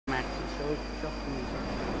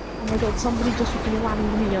Oh my god, somebody just fucking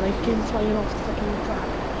landed me and I came flying off the fucking track.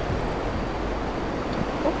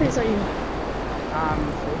 What place are you?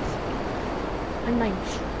 Fourth. I'm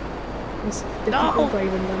ninth. There's the No! people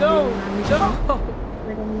driving them. No!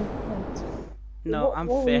 Like on the right. No, What I'm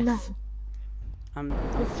are we now? fifth. I'm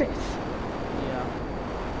You're fifth. yeah.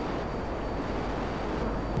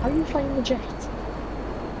 How are you flying the jet?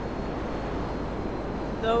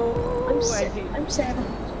 No, I'm seventh.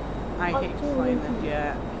 I hate flying the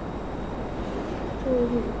jet.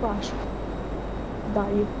 Totally crash.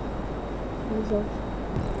 Die. Yourself.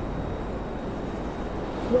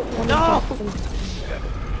 No!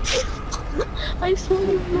 I saw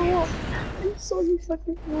you blow up. I saw you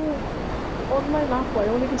fucking blow up. On my map, I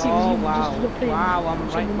only can see was you just looking. Wow, I'm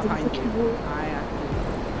right into the behind fucking you. wall. I actually...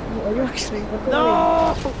 What are you actually? Look No!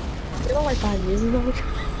 away. You're not like behind me, isn't it?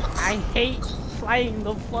 I hate flying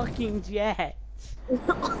the fucking jet. I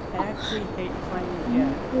actually hate flying the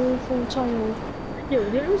jet. Awful child. Yo,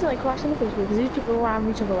 the only reason I crashed in the first place is these people ram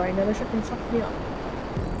each other around and they fucking fucked me up.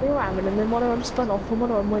 They were ramming and then one of them spun off and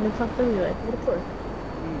one of them went in front of me like, what a prick.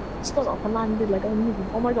 Spun off and landed like on me.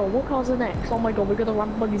 Oh my god, what cars are next? Oh my god, we're gonna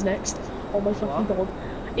ramp buggies next. Oh my fucking god.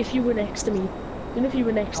 If you were next to me, even if you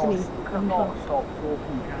were next to me, I'm not stop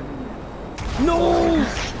talking, can you? No!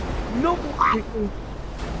 No!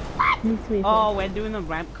 Me too. Oh, we're doing the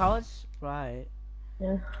ramp cars? Right.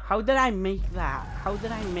 Yeah. How did I make that? How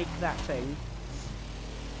did I make that thing?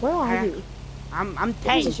 Where are you? I'm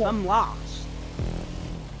 10th, I'm lost.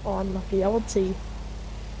 Oh, I'm lucky, I would see.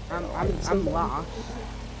 I'm lost.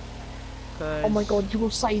 Oh my god, you go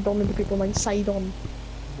side on into people, like side on.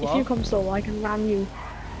 What? If you come slow, I can ram you.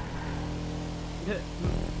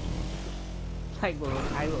 I will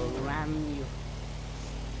ram you.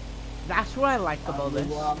 That's what I like about this.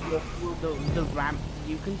 The ramp,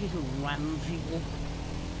 you can just ram people.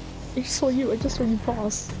 I just saw you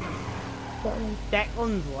pass.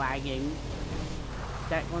 Declan's lagging.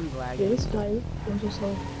 Declan's Yeah, lagging. this guy, I'm just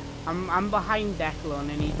like... I'm behind Declan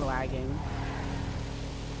and he's lagging.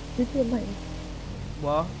 You're doing mine.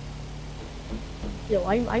 What? Yo,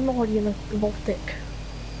 I'm already in a Baltic.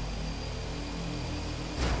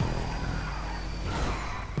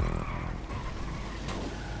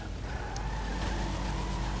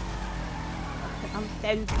 I'm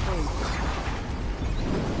 10th.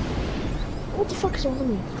 What the fuck is wrong with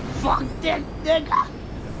me? Fuck that nigga!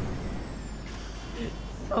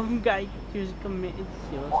 Some guy just committed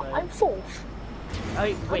suicide. I'm fourth. Oh,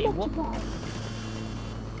 wait, I'm not what? too bad.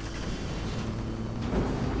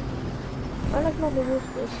 I like not the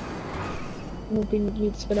worst this. No being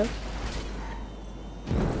need to spin out.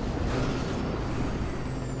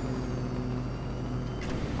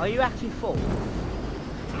 Are you actually full?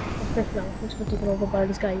 Fifth now, I'm just gonna take it over by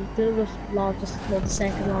this guy. The largest, well, the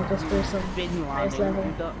second largest person. Bin Highest Laden.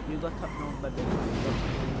 level. You got top known by Bin Laden.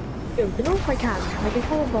 Yo, you know if I can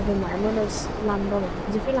come above him and then just land on him.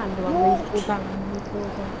 Because if you land on him, then you go down and you go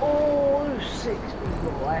down. Oh, there's 6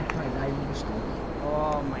 people left right now in the store.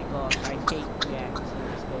 Oh my god, I hate jets in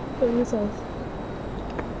this game. Kill yourself.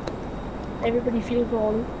 Everybody feel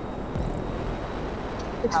brawling.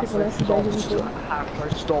 6 people left, you guys in the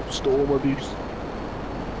store. Stop storm abuse.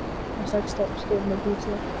 Hashtag stop storm abuse.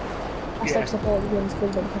 Hashtag stop all the guns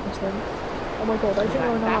killed on fucking storm. Oh my god, I think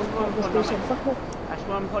we're now on this station. Fuck off. That's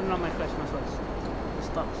what I'm putting on my Christmas list.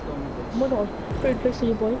 Stop storming Oh my god, third place to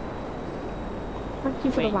you, boy. Thank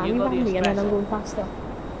you for Wait, the ram, you you got ran the me and then I'm espresso? going faster.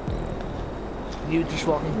 You just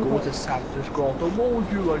fucking go to Santa's grotto. What would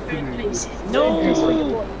you like to do? No!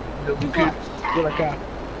 No, good. You're like a...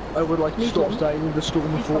 I would like to stop staying in the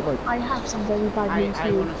storm of Fortnite. I have some very bad news for I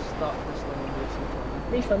you. want to stop the storm racing.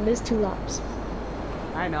 Refund, there's 2 laps.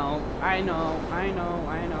 I know.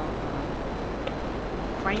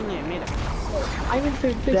 Finally, I made it. I'm in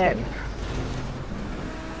third place. Ben.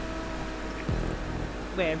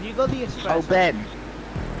 Wait, have you got the espresso? Oh, Ben.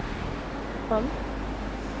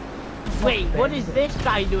 Wait, what is this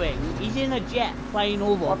guy doing? He's in a jet flying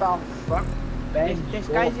over. What the fuck? Ben. This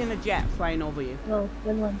guy's in a jet flying over you. No,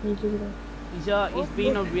 then one page over there. He's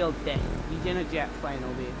being a real dick. He's in a jet flying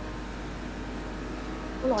over you.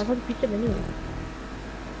 Oh no, I've already picked him anyway.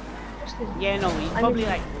 Yeah, no, he's probably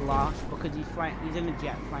like lost because he's in a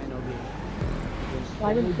jet flying over you.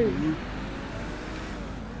 I didn't do.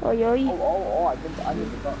 Oh, yo. Oh, I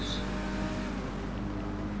did the bus.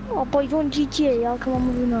 Oh, boy, you want GTA? I'll come on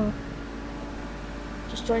with you now.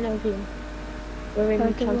 Just join our game. We're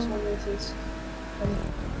in transfer races.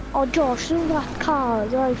 Oh, Josh, look at that car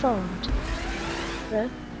that I found. Yeah?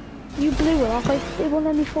 You blew it off, it won't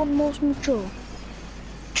let me phone most neutral.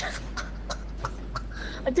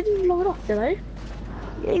 I didn't even blow it off, did I?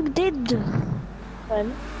 Yeah, you did.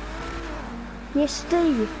 When?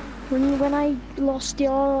 Yesterday, when I lost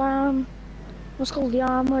your what's called the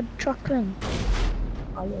armored truck thing.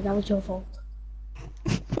 Oh yeah, that was your fault.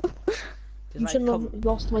 Just You like shouldn't come. have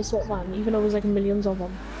lost my sort van, even though it was like millions of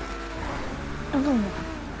them. I don't know.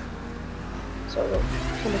 So,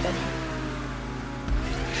 come again.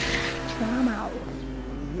 I'm out.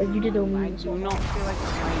 But you did owe I me. do not feel like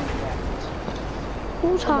playing yet.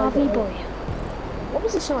 Who's Oh my Harvey God. boy? What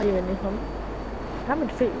was the song you in there from? Having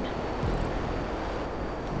food.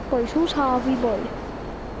 Boys, who's Harvey boy?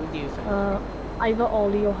 Who do you think? Either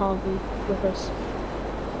Ollie or Harvey with us.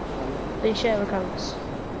 They share accounts.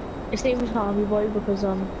 His name is Harvey Boy because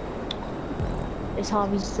it's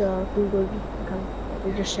Harvey's Google account.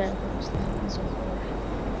 They just share accounts.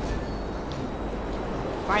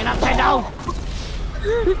 Fine upside down!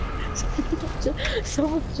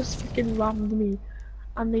 Someone just fucking rammed me,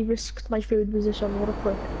 and they risked my third position. What a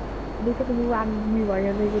prick! They could have rammed me right,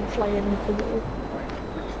 and they would fly in with the wall.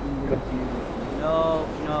 No.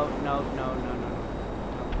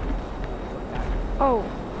 Oh,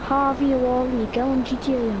 Harvey or Ollie, go on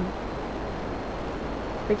GTA.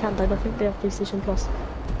 They can't. I don't think they have PlayStation Plus.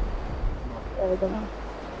 There we go.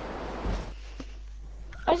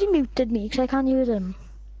 Has he muted me? Because I can't hear him.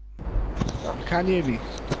 Can you hear me?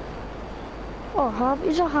 Oh, Harvey,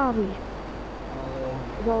 is it Harvey?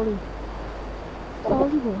 It's Ollie.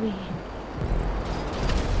 Ollie boy.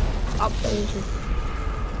 Up.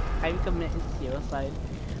 I'm committed suicide.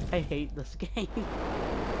 I hate this game.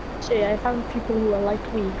 So yeah, I found people who are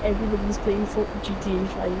like me. Everybody's playing for GTA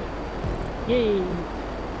 5. Yay!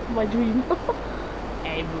 My dream.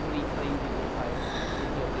 Everybody playing video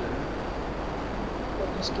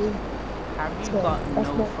Just game. Have you So, got that's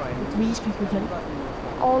no what friends? these people Have you can. got no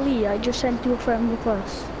friends? Ollie, I just sent you a friend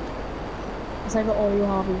request. It's either Ollie or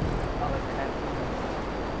Harvey.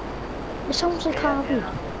 It sounds like Harvey.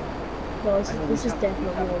 No, this is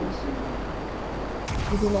definitely Ollie.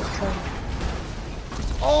 You do not try.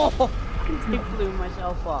 Oh! I blew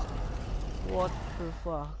myself up. What the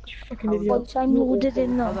fuck? You fucking How idiot. Once I'm loaded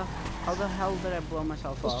in How now. the hell did I blow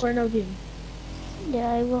myself Let's up? try no game.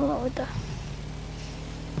 Yeah, I will load that.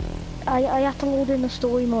 I have to load in the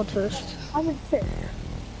story mode first. I'm in fifth.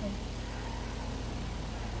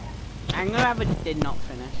 I'm gonna have a did not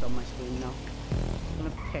finish on my screen now. It's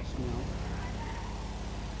gonna piss me off.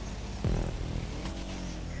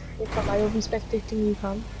 In fact, I will be spectating you,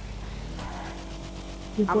 fam.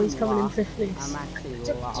 Your I'm boy's coming in lost. 5th place. I'm actually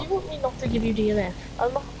Do lost. you want me not to give you DNF?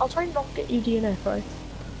 I'll try and not get you DNF, right?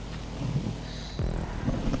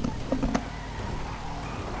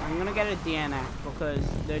 I'm gonna get a DNF because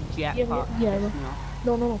the jetpack yeah, pissed me off.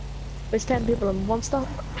 No. There's 10 people and once the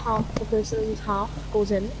person who's half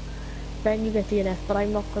goes in, then you get DNF, but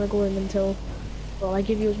I'm not gonna go in until, well, I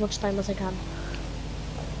give you as much time as I can.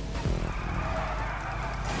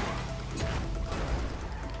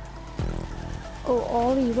 Oh,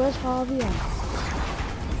 Ollie, where's Harvey at?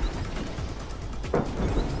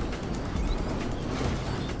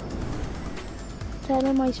 Tell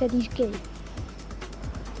him I said he's gay.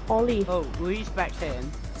 Ollie, Oh, were you spectating?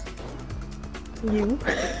 you.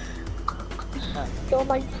 You're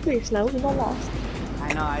 9th place now, you're not last.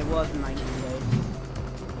 I know, I was 9th place.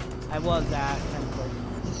 I was at 10th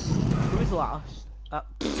place. Who's last?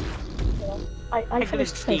 I got a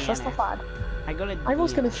finished 5th, that's not DNF. bad. I got a I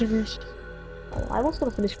was gonna DNF. finish. I was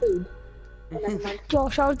gonna finish 3rd.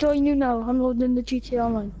 Josh, I'll join you now. I'm loading the GTA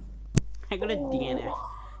Online. I got a DNF.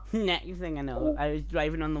 Next thing I know, I was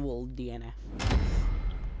driving on the wall DNF.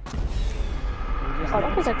 Oh,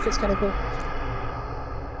 that was actually kind of cool.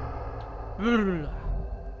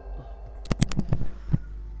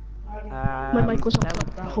 My mic was that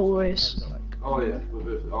off the whole race. Oh yeah.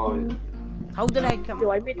 Oh yeah. How did I come?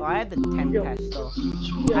 Yo, I made- Oh, I had the 10 Yo. pistol.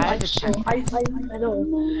 Yo, I had the 10. I know.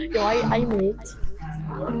 Yo, I made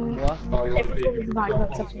What? Oh, you everything we buy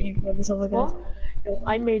except for you and this other guy. Yo,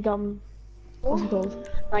 I made what's it called?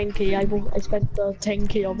 9k. I spent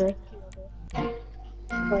 10k of it.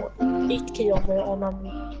 No, 8k of it on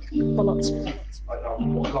bullets.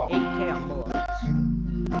 8k on bullets.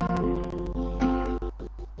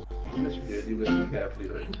 You listen carefully,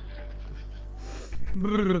 right?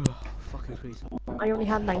 Fucking crazy. I only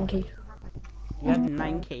had 9k. You had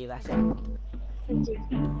 9k, that's it.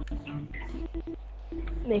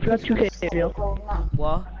 Nick, you got 2k, Leo.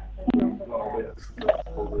 What?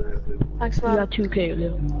 Thanks for that. 2k,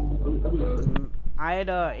 Leo. I had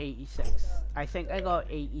 86. I think I got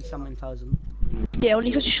 80 something thousand. Yeah, only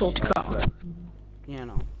because you short crowd. You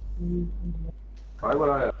know. Why would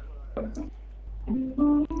I?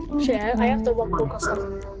 Shit, I have to walk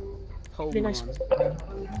custom. Come Be nice. on. Oh,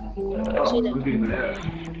 See that? we're getting there.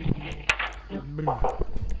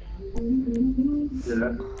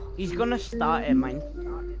 Yeah. He's gonna start it, man.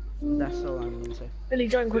 That's all I'm gonna say. Billy,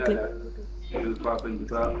 join quickly. He was popping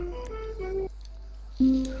the top.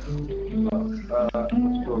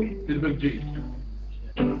 So, here's Big G.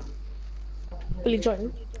 Billy,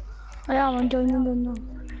 join. I am, I'm joining them now.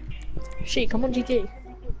 She, come on, GT.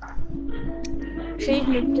 She,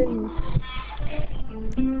 LinkedIn.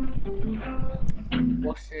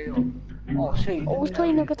 What's she on? Oh, she. Oh, who's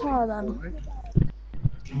playing the guitar then?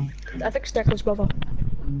 I think Steckles, brother.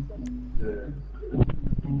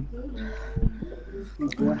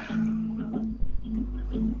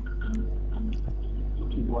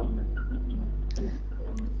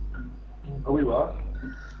 Are we what?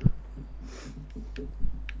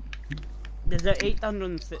 There's a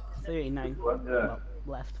 839 Yeah.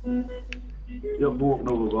 left. You're walking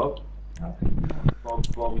over, Bob.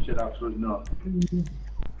 Bob, we should absolutely not. Come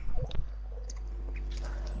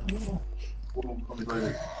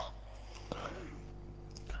here.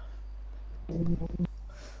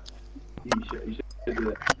 He said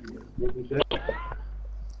that. What did he say?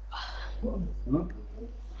 Huh?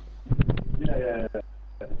 Yeah.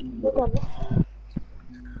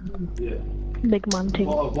 Yeah. Big man thing.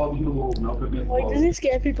 Bob, you walk now. Why does it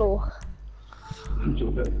scare people?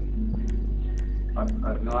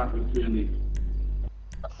 I'm not really.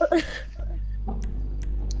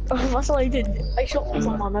 That's what I did. I shot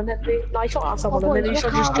someone and then I shot at someone and then he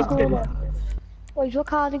shot just jumped in. Wait, what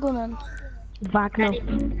car are they going Wagner.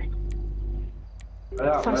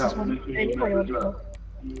 Yeah, Fastest one. Anyway, I want to go.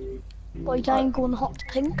 in? Wait, I'm going hot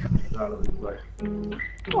pink.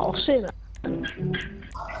 Oh, say that.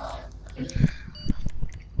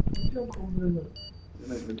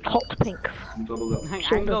 Hot pink.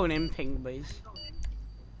 I'm going in pink, boys.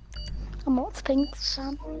 I'm hot pink,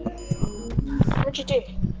 Sam. What'd you do?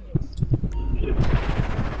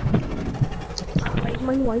 I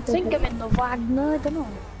think I'm in the Wagner, I don't know.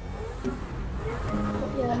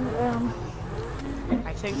 Yeah,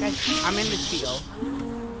 I think I'm in the Cheeto.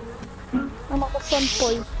 I'm at the front,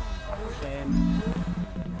 boy. Same.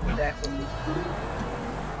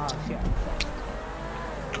 Oh shit.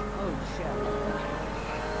 Oh shit.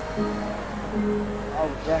 Oh,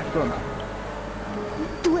 definitely.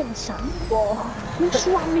 Doing, Sam?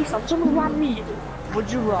 Who ran me, fam? Someone ran me.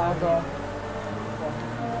 Would you rather?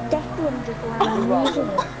 Definitely just ran me, isn't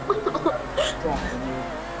it?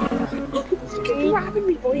 Keep ramming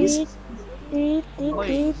me, boys. Wait.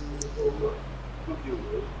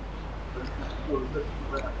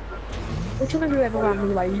 Which one of you ever ran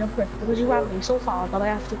me like, you know, because you ran me so far that I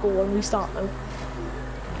have to go and restart now.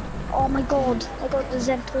 Oh my god, I got the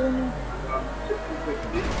Zentorno.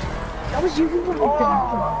 That was you who ran me.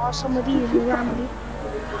 Oh, somebody who ran me.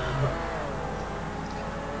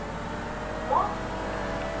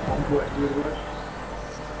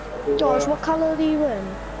 George, what colour are you in?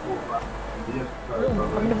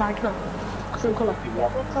 I'm in the bag now. Crew colour.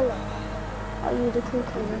 What colour? Are you the crew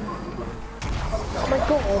colour? Oh my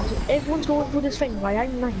god, everyone's going through this thing, right?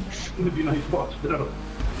 I'm nice. It's gonna be nice watch, though.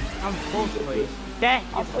 I'm fourth, boys. There,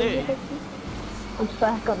 you're third. I'm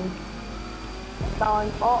second.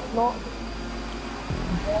 Down. Oh, no.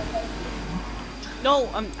 No,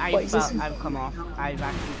 Wait, I've come off. I've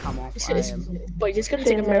actually come off. Wait, it's gonna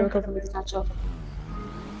take a miracle for me to catch up.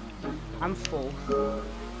 I'm fourth.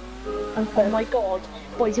 Oh my god.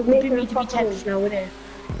 Boys, it would be me to be 10th now, wouldn't it?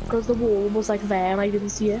 Because the wall was like there and I didn't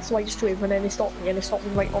see it, so I just drove and then it stopped me and it stopped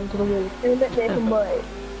me right onto the wall. You're a bit there from way.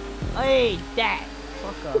 Hey, Dad!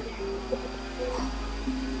 Fuck up.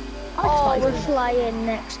 Oh, we're flying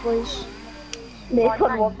next, boys.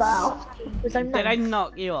 Nathan, what now? Did I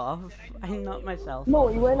knock you off? I knocked myself. No,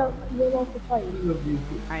 you went off the fight.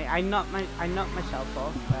 I knocked myself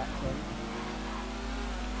off. That's it.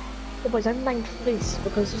 Yeah, boys, I'm 9th place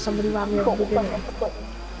because somebody ran me over the beginning.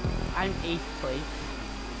 I'm 8th place.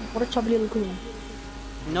 What a chubby little queen.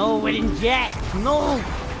 No, we're in jet! No!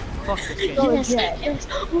 Fuck this shit. Yes, yes.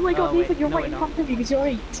 Oh my god, Oh, Nathan, wait, you're no, right we're in not. front of me because you're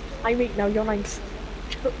 8. I'm 8 now, you're 9th.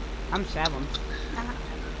 I'm 7th.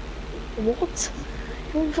 What?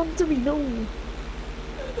 You're in front of me, no.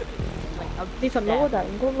 Like, Nathan, lower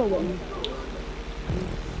down, go lower.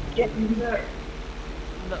 Get me there.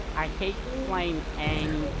 Look, I hate flying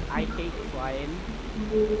and I hate flying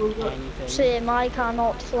anything. Same, I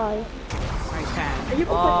cannot fly. I can. you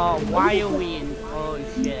Oh, going- why are we in? Oh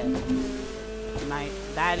shit. Nice.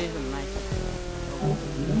 That is a nice. Oh,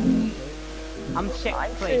 I'm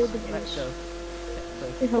 6th place. Let's go. 6th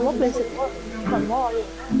place. Nathan, what place is it?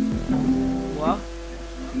 What?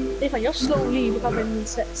 Nathan, you're slowly becoming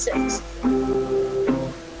 6. I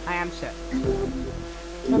am 6th.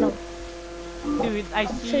 know. Dude, I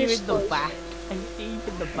see you in the back. I see you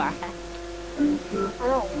in the back. I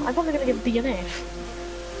know. I'm probably gonna give DNF.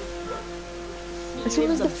 As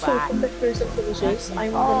soon as the back. fourth person finishes,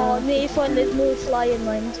 I'm Oh, gonna... Nathan, there's no flying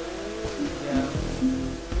mind. Yeah.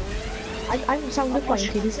 I'm sounding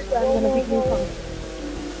flying. This is where I'm gonna beat you from.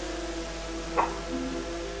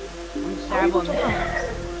 I'm 7.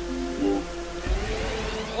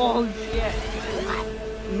 Oh shit.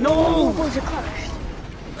 No! Oh, boys, you crashed.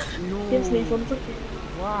 No. Yes, Nathan.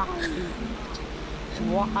 Why?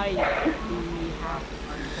 Why do we have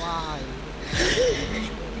why?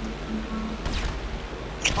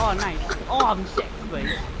 Oh nice. Oh I'm 6th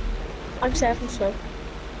place. I'm 7th, so.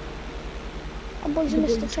 I'm boys, you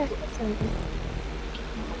missed a check.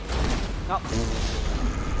 Oh.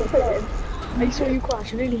 I saw you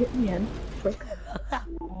crash, you nearly hit me in. Frick.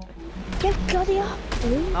 Get bloody up.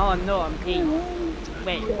 Oh no, I'm 8th.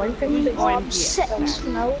 Wait, who's Oh, I'm OMG? 6th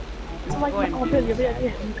now. It's like my copy, you're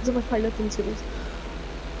because of my pilot and series.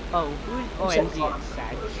 Oh, who's OMG at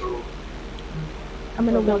Sag? I'm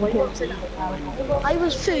in a one-way. I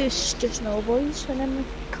was first just now, boys, and then the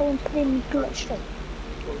current pin glitched out.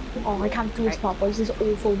 Oh, I can't do this part, boys. This is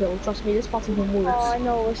awful build. Trust me, this part's even worse. Oh, I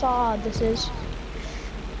know, it's hard, this is.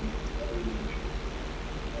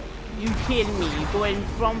 You kidding me? You're going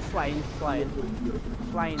from flying.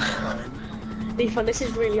 Nathan, this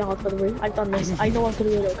is really hard, by the way. I've done this. I know how to do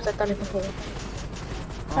it because I've done it before.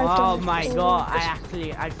 Oh my god,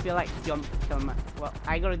 I feel like jumped on my, well,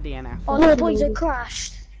 I got a DNF. Oh no, boys, I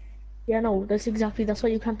crashed. Yeah, no, that's why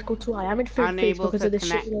you can't go too high. I'm in 3rd place Unable because to of this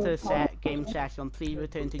shit. connect to game session. Please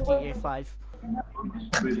return to GTA 5.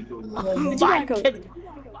 Did you back up?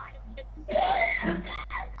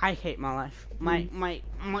 I hate my life.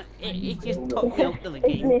 It just took me out of the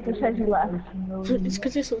game. It's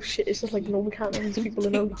because you're so shit. It's just like, no, we can't have these people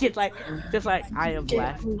in our... just like I have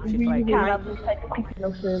left. Just like,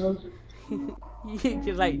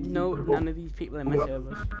 just like, no, none of these people in my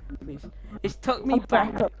servers, please. It's took me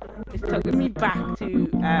back to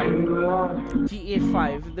GTA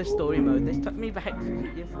 5, the story mode. This took me back to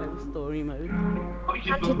GTA 5 story mode. You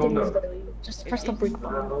can't hit things, by the way. Just press the brake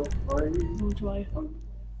button.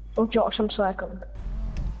 Oh, Josh, I'm second.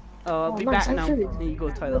 Oh, I'll be nice, back now. I'm There you go,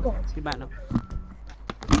 Tyler. Be back now.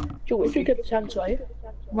 Joe, if you get the chance, right?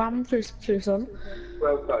 Ram first person,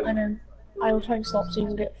 and then I'll try and stop so you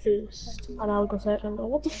can get first, and I'll go second. Oh,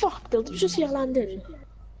 what the fuck, Bill? Did you just see I landed?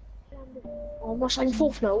 Oh, I'm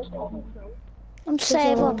 4th now. I'm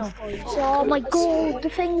 7th. Oh my god, the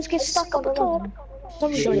things get stuck at the top.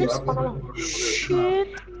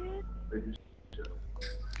 Shit.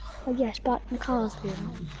 Oh yes, back in the cars here.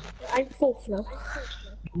 I'm 4th now.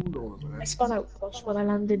 I spun out first when I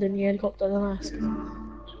landed in the helicopter and asked.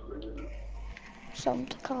 Some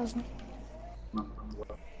to cars now.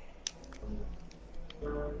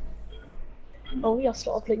 Oh, yeah,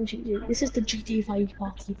 start playing GTA. This is the GTA 5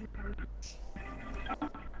 party.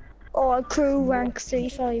 Oh, crew rank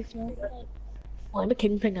 35 now. Oh, I'm a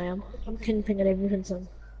kingpin, I am. I'm kingpin at everything, son.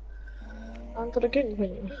 I'm got a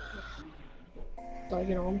kingpin. Like,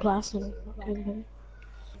 you know, I'm class and kingpin.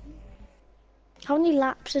 How many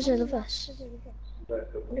laps is it of us?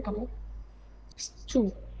 Only a couple.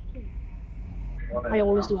 2. I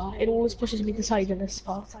always do that. It always pushes me to the side in this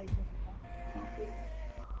part.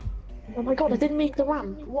 Oh my god, I didn't make the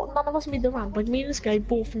ramp. What? None of us made the ramp. Like, me and this guy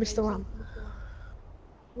both missed the ramp.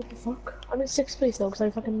 What the fuck? I'm in 6th place though, because I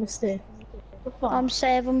fucking missed it. What the fuck? I'm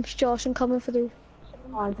 7th, Josh, I'm coming for you.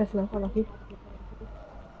 Oh, I'm 5th now, unlucky.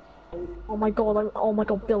 Oh my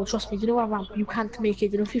god, Bill, trust me, you know what ramp? You can't make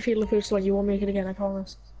it. You know, if you fail the first one, you won't make it again, I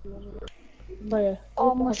promise. But yeah.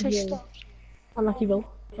 Oh my gosh, I stopped. Unlucky, Bill.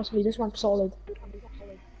 Trust me, this ramp's solid.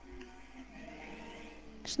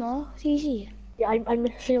 It's not, it's easy. Yeah, I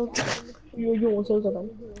failed. Yours also then.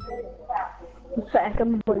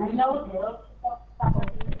 Second, but I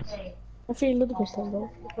failed the first time though.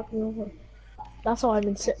 Fucking over. That's why I'm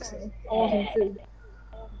in 6th now. I was in 3.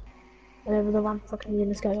 And then the ramp fucking me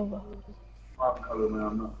and this guy over.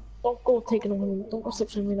 Don't go taking over me. Don't go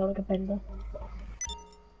slipstreaming me like a bender.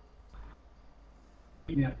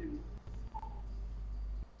 Yeah.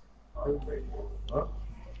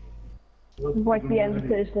 Right the end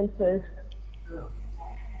first and first.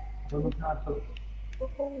 Well,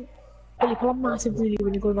 you pull a massive wheelie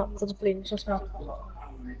when you're going up to the plane, just now.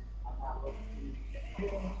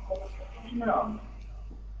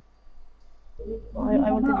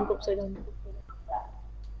 I wanted to go upside down.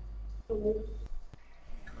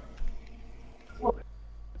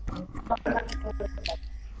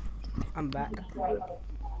 I'm back.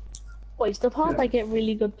 Boys, the part I get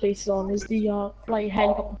really good places on is the like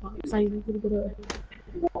helicopter part. I'm really good at it.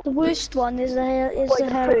 The worst one is the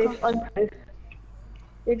Like helicopter. first, I'm first.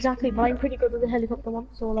 Exactly, but I'm pretty good with the helicopter one,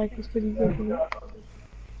 so like it's pretty good for me.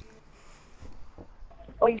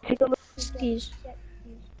 Oh, you see the Skis.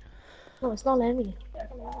 no, it's not letting me.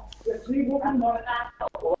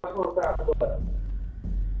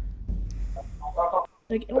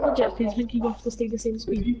 Like all the jet planes think you have to stay the same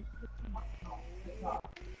speed.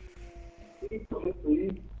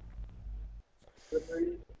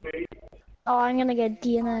 Oh, I'm gonna get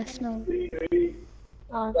DNF now.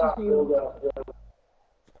 Ah, just me.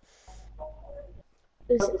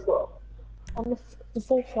 This, on the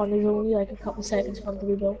fourth one is only like a couple seconds for the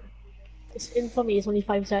rebuild. It's in for me. It's only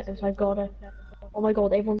 5 seconds. I've got it. Oh my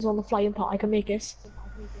god, everyone's on the flying part. I can make this.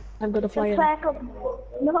 I'm gonna fly in.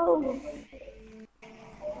 No.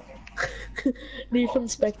 Leave from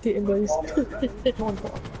spectating, boys.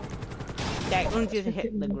 Declan just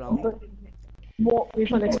hit the ground. What? Leave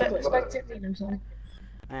from spectating, I'm sorry.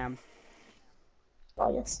 I am.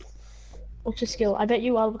 Oh yes. What's your skill? I bet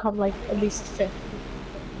you I'll become like at least 5th.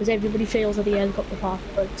 Because everybody fails at the helicopter part,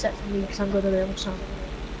 but except for me because I'm good at it all.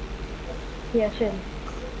 Yeah, sure.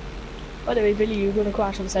 By the way, Billy, you're gonna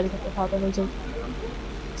crash on the helicopter part, don't you?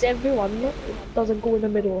 Because everyone doesn't go in the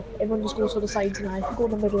middle. Everyone just goes to the sides now. If you go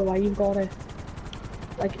in the middle, right, you've got it.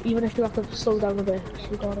 Like, even if you have to slow down a bit,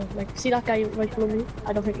 you got it. Like, see that guy right below me?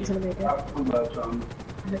 I don't think he's gonna make it. I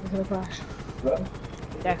think he's gonna crash.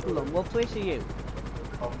 Declan, what place are you?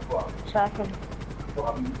 Second.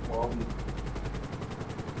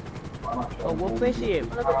 Oh, what place are you?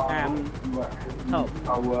 Top.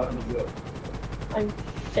 I'm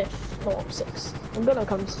 5th, not 6th. I'm gonna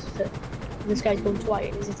come 5th. This guy's going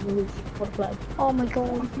twice because it's in the roof. What a flag. Oh my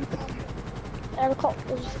god.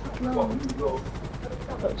 Helicopters fucking on.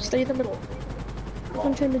 But stay in the middle. What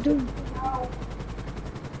I'm trying to do.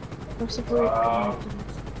 What's the break?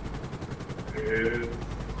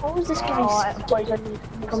 How is this guy? I need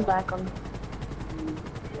to come back on.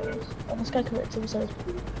 Oh, this guy committed suicide.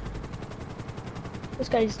 This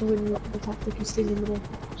guy's doing the tactic, he's staying in the middle.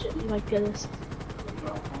 Shit, you might get this.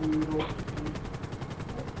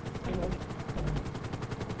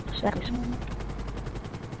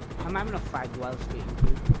 I'm having a fag while speaking to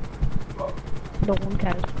you. No one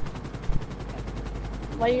cares.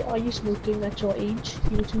 Why are you smoking at your age?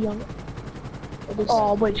 You were too young.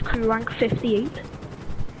 Oh, but it's crew rank 58.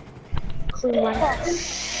 Crew rank. Oh,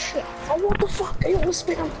 shit. Oh, what the fuck? I almost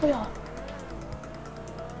spit on fire.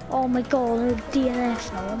 Oh my god, I'm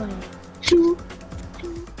DNF now, am I? Shoo.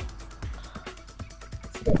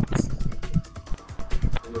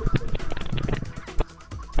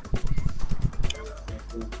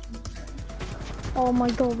 Oh my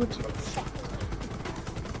god, what the fuck?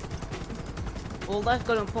 All that's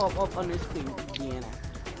gonna pop up on the screen, DNF.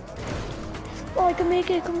 Oh, I can make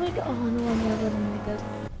it, I can make it. Oh no, I'm never gonna make it.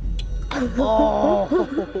 Oh!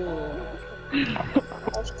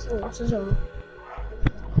 That's close as well.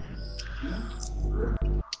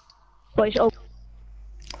 Boys, oh.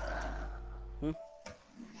 Hmm?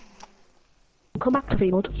 Come back to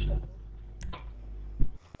free mode.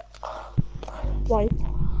 Why? I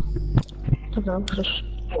don't know, just...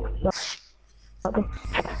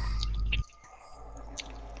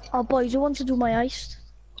 Oh boys, who wants to do my heist?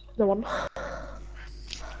 No one.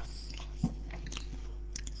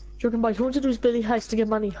 Joking, boys, who wants to do his Billy heist to get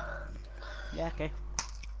money? Yeah, okay.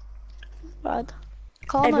 Rad.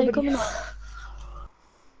 Connor, are you coming up?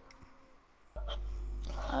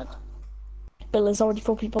 Rad. Bill is already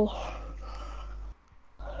 4 people.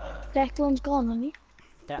 Declan's gone, hasn't he?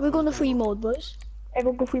 That We're going to one's free mode, boys.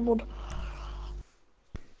 Everyone go free mode.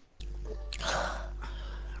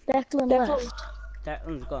 Declan left. That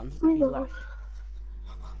one's gone. I He know. left.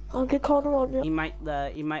 I'll get Connor on you. He might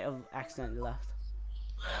have accidentally left.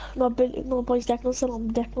 No, Billy, no, boys, Declan's still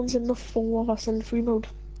on. Declan's in the 4 of us in free mode.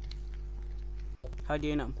 How do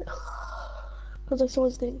you know? Because I saw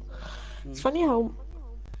his name. It's funny how...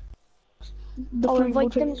 I'll free invite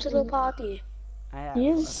mode them thing to is- the party. He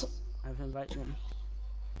is. I've invited him.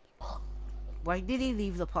 Why did he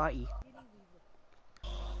leave the party?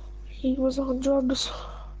 He was on drugs.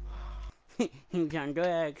 He's on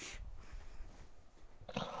drugs.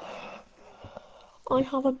 I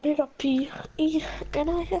have a bigger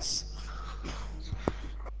P-E-N-I-S.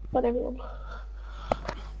 But everyone.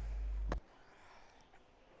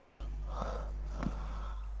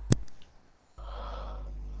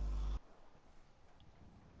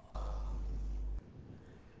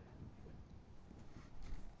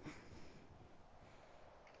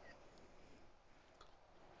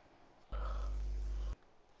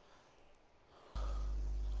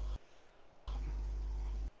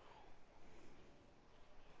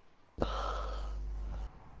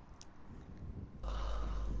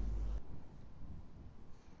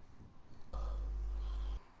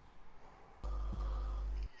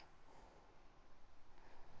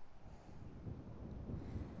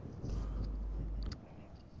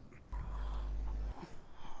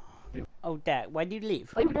 Oh, Dad, why did you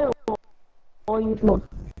leave? Are you there or are you in mode?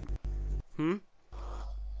 Hmm?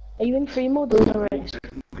 Are you in free mode or in a race?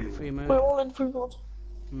 Free mode. We're all in free mode.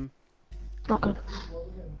 Hmm. Okay.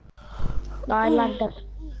 No, I like that.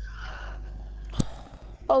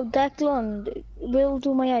 Oh, Declan, we'll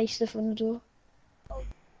do my ice stuff on the door.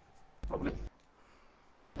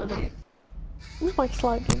 Who's my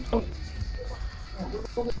slide game?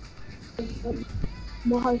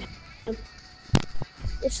 What house?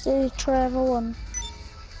 It's the Trevor one.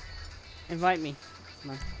 Invite me.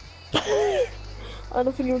 Come on. I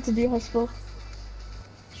don't think you want to do high school.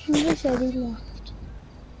 Somebody said he left.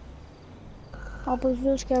 Oh, but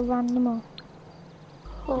we'll just get random up.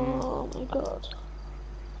 Oh my god.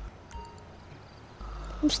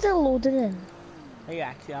 I'm still loading in. Hey,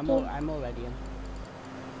 actually, I'm already in.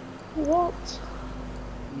 What?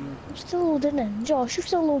 I'm still loading in. Josh, you're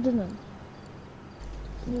still loading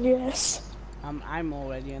in. Yes. I'm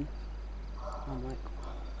already in. I'm like,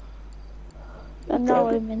 And now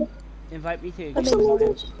I'm in. invite me to your I'm game. still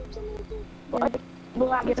loading.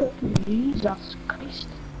 Jesus Christ.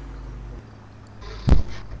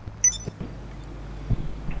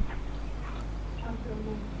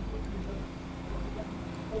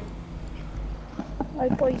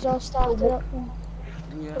 Right, boys, I'll start it up now.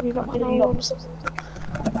 Yeah. Have you got my alarms?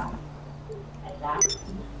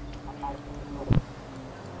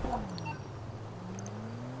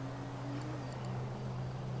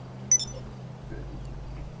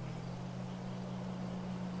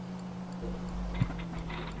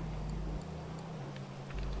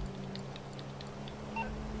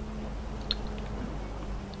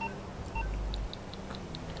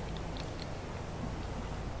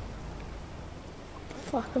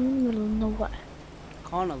 Fuck, I'm in the middle of nowhere.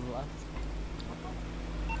 Connor left.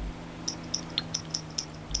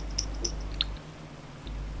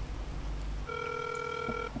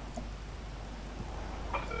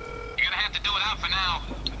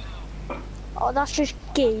 Oh, that's just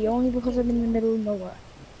gay, only because I'm in the middle of nowhere.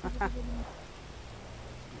 I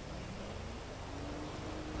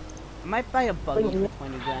might buy a buggy for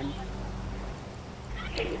 20 grand.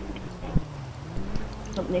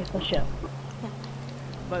 Something for sure.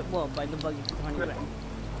 But well, buy the buggy for 20 grand.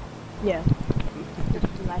 Yeah. Just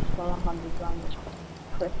a nice for 100 grand.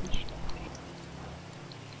 Pretty.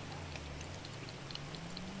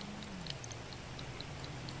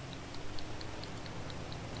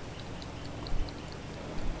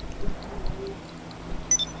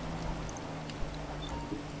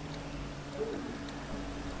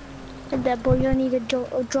 And that boy, I need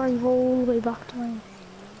to drive all the way back to mine.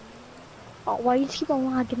 Oh, why do you keep on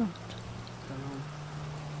lagging on? Don't know.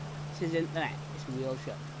 This is internet. It's real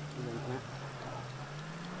shit. This is internet.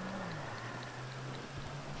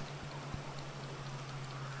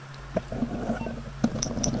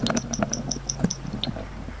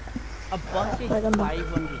 A bus is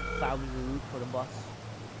 500,000 for a bus.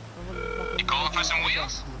 You calling for some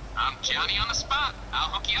wheels? I'm Johnny on the spot. I'll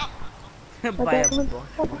hook you up. Buy a bus.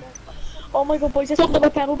 Oh my god, boys, I stopped on my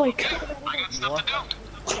pedal bike. I got stuff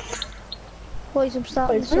to do. Boys, I'm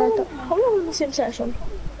starting Wait, to set up. how long in the same session?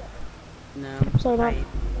 No. Sorry, man.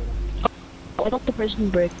 I got the prison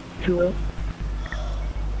break, if you will.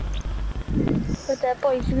 But that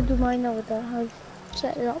boys, you can do mine over there. I've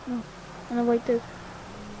set it up now. And I'll wait there.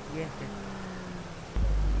 Yeah.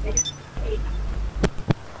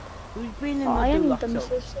 Who's been in Oh, I the haven't done Deluxo?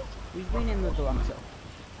 this. Who's been in the Deluxo?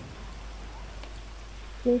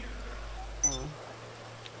 Me. Oh.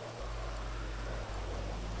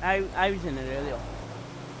 I was in it earlier.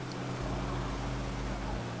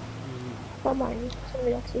 Not mine,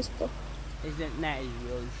 somebody else's stuff. Isn't that is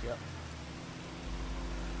really shit?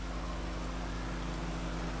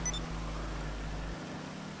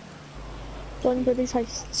 John Billy's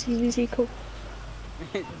Heist CVC Coke.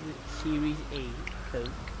 Series A Coke.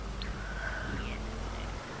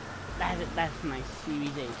 That's nice. Series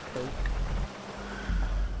A Coke.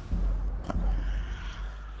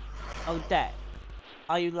 Oh, Dad.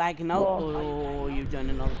 Are you lagging out or are you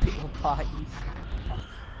joining other people's parties?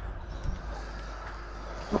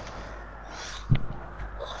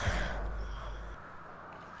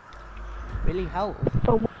 Really help.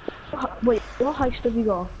 Oh, wait, what heist have you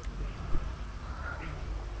got?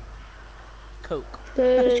 Coke.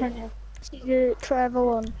 The Trevor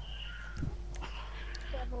one.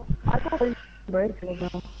 I got prison break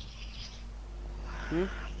now. Hmm?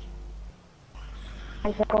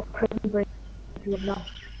 I got prison break now.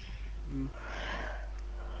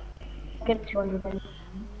 Get 200 grand.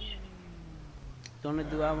 Don't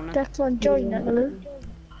do that one? That's one, join it, Lou.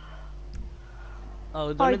 Oh,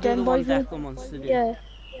 don't Alright do then, the one boys, we'll- Declan wants to do. Yeah.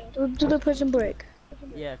 Do the prison break.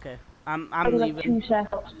 Yeah, okay. I'm Only like leaving. 2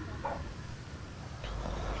 seconds.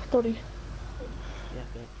 30. Yeah,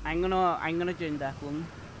 okay. I'm gonna join that one.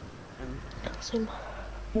 Same.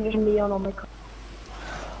 I'm just me on my car.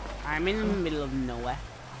 I'm in the middle of nowhere.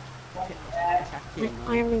 It's actually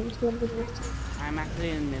I annoying. am in the middle. I'm actually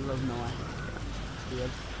in the middle of nowhere. It's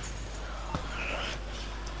weird.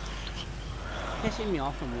 Pissing me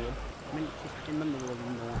off and weird. I mean, just in the middle of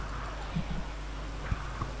nowhere.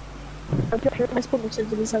 I spawned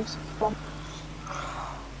into this house.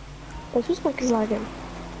 What's this mic is lagging?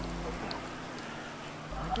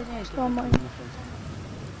 Where did I get the Oh my. Kuma from?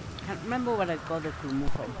 Can't remember where I got the Kuma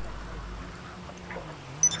from.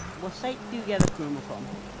 What site do you get a Kuma from?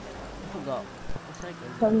 I forgot. What site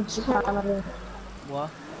is it? From Canada. What?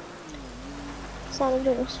 San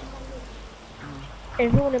Andreas.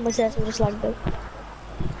 Everyone in my session just lagged out.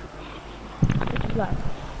 Like,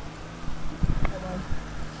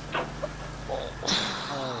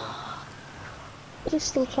 Oh, It is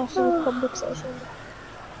still classed as a public session.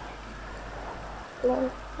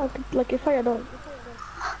 Like, I could, like if I had on.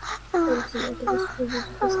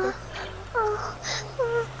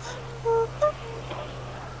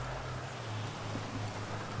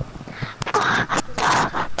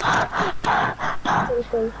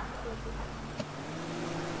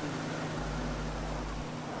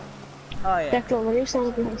 oh yeah. Declan, when are you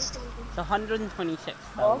starting up your house? It's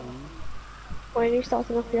 126,000. When are you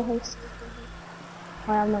starting up your house?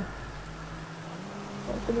 I am not.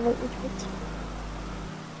 I'm gonna write which bit.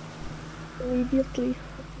 Immediately.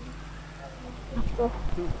 After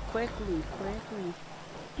Quickly.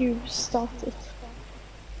 you start it.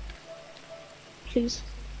 Please,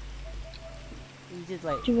 You did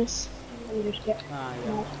like, do this. I'm just get.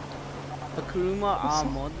 yeah. The Kuma R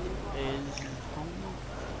mod is...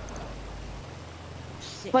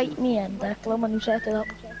 Fight me in, Declan, when you set it up.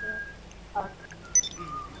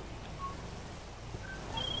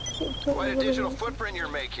 Quite a digital footprint you're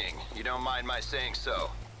making. You don't mind my saying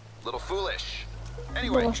so. Little foolish.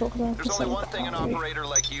 Anyway, there's only one thing an operator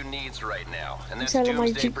like you needs right now, and that's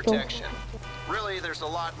doomsday protection. Really, there's a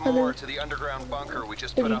lot more to the underground bunker we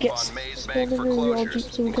just put up on Maze Bank for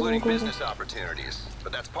closures, including business opportunities.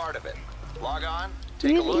 But that's part of it. Log on,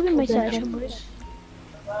 take a look. Even my session, boys.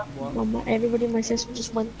 Mama, everybody in my session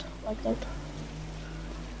just went like that.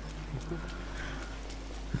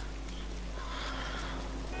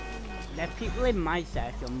 There are people in my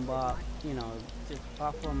session, but, you know, just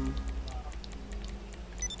apart from...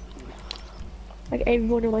 Like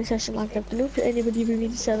everyone in my session like that. I don't know if anybody really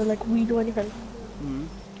needs to settle like we do anything.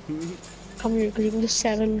 Come here because you can just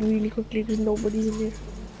settle really quickly because nobody's in here.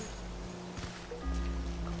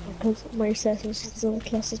 Because my session is still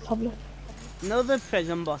classed as public. know the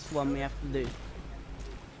prison boss one we have to do?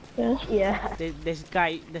 Yeah. Yeah. This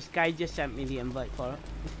guy just sent me the invite for it.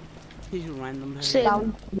 He's random.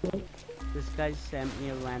 Same. This guy sent me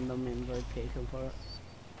a random invitation for it.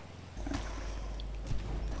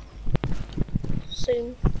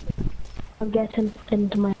 Same. I'm getting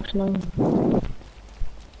into my afternoon.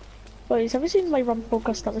 Boys, have you seen my Rumble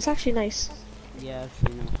custom? It's actually nice. Yeah, I've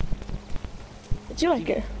seen him. Do you like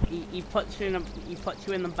it? He puts you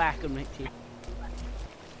in the back of Richie.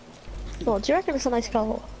 No, do you reckon it's a nice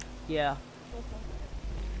car? Yeah.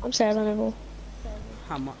 I'm selling it all.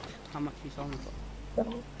 How much? How much you selling it for?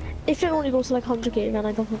 If it only goes to like 100k, then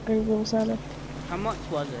I don't think I will sell it. How much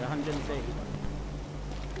was it? 130.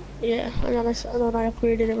 Yeah, and then I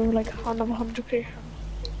upgraded it with like another 100k.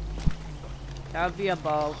 That would be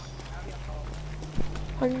about.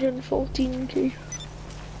 114k.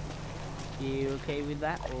 You okay with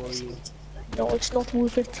that, or you? No, it's not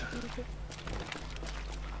worth it.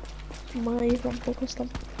 My Rumble custom.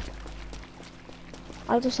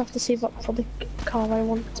 I'll just have to save up for the car I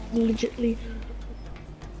want legitly.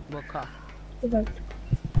 What car? About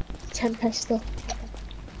 10 pesto.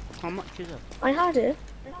 How much is it? I had it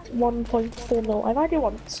 1.4 mil. I've had it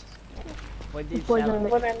once. What did you sell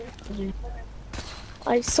it? When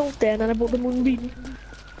I sold it and then I bought the Moonbeam.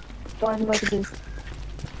 So I'm about to do.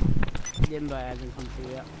 Didn't buy it, hasn't come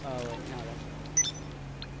through yet. Oh wait, no.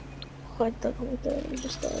 Right there,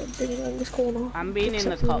 just digging around this corner. I'm being in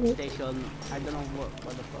the cop station. I don't know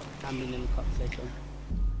what the fuck. I'm being in the cop station.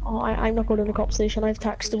 Oh, I'm not going to the cop station. I've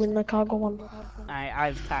taxed to win the cargo one.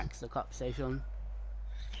 I've taxed the cop station.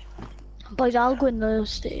 Boys, I'll go in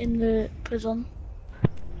the prison.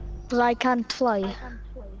 Because I can't fly.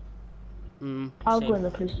 I'll go in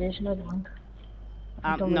the police station, I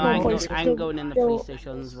don't. No, I'm going in the police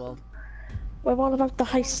station as well. We're all about the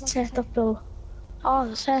heist setup, Bill. Oh,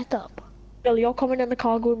 the setup. Bill, you're coming in the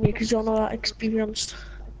cargo with me because you're not that experienced.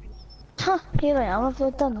 Huh, here I am.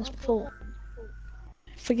 I've done this before.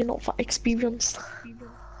 For you're not that experienced.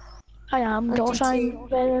 I am, Josh, I'm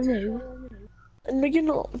better than you. No, you're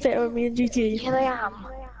not better than me in GTA. Yeah, I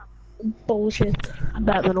am. Bullshit. I'm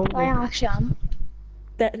better than all of I you. actually am.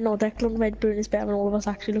 No, Declan Redburn is better than all of us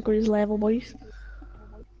actually. Look at his level, boys.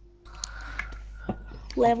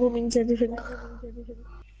 Level means everything.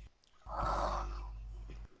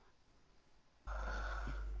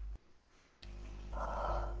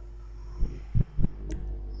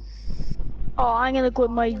 Oh, I'm gonna go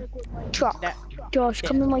in my truck. That- Josh,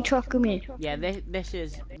 come in my truck with me. Yeah, this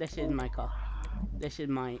is my car. This is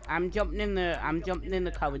my. I'm jumping in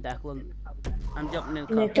the car with Declan. I'm jumping in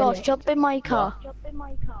the car. Josh, jump in my car.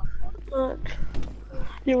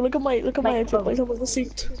 Yo, look at my outfit, boys. I'm on the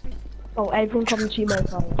seat. Oh, everyone come and see my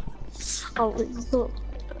car. Oh, it's not.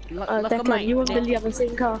 Look at Declan, my. you and Billy have the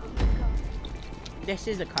same car. This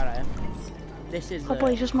is a car I have. This is. Oh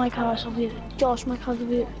boy, it's just my car's over here. Josh, my car's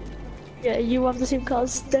over here. Yeah, you have the same car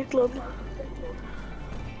as Declan.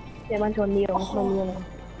 Yeah, mine's on Neon. My Neon.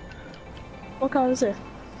 What car is it?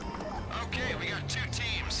 Okay, we got 2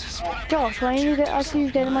 teams. Split up Josh, why didn't you get us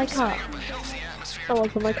to get in my car? healthy atmosphere. Oh,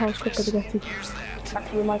 well, my car's quicker to get to.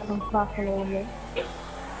 Actually, my car's faster than all of you.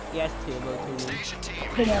 Yes, Turbo 2. Station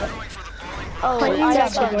team. Oh, Why I you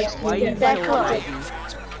actually. Why you so Declan.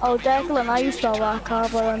 laggy? Oh, Declan, I used to have that car,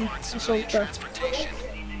 but I'm a soldier.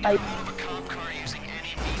 I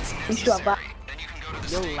used to have that.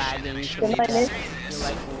 You're lagging. To Can me, I live? You're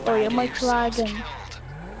like Oh, your mic's lagging.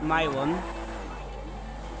 my one.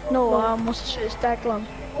 No, what's it's Declan.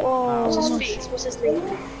 Oh, What's his face? What's his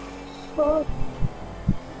name?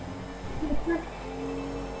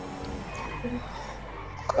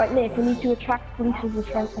 Right, Nick, we need to attract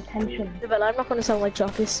police's attention. Well, I'm not gonna sell my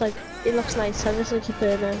truck. It's like, it looks nice. I'm just gonna keep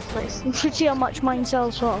it nice. you should see how much mine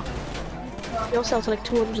sells for. You'll sell to like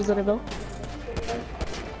 200 then it will.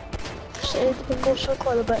 It goes for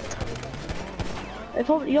quite a bit.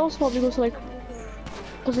 You also probably go to like,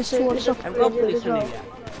 because it's 200 it's I've got police as on well. it,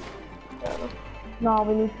 yeah. No,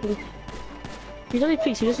 we need police. you don't need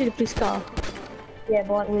police, you just need a police car. Yeah,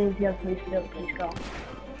 but we need to have police to get the police car.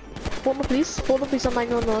 Phone the police on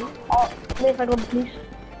 911. Oh, Nick, I got the police.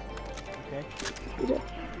 Okay.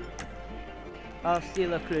 I'll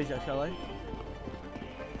steal a cruiser, shall I?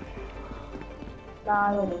 Nah,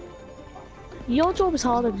 I don't. Your job is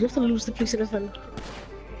harder, you have to lose the police in a thing.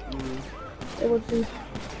 It would be.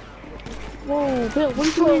 Whoa, Bill, what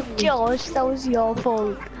are you doing? Josh, that was your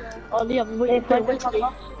fault. Oh, Liam, wait, Nick, Bill, wait wait till till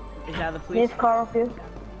me. Is that the police? Nick's car up here.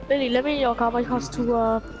 Billy, let me in your car, my car's too,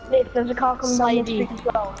 Nick, there's a car coming down the Sidey. street as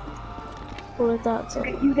well. go like that, so.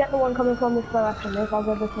 You get the one coming from this direction, Nick, I'll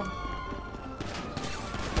get this one.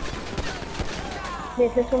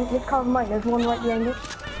 Nick, this car's mine, there's one right behind it.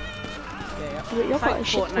 Yeah, You're Fight quite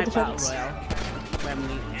shit for Fortnite defense. Battle Royale.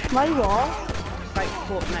 Remedy. My what? Fight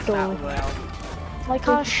Fortnite So- Battle Royale. My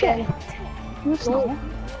car's shit. No, it's not.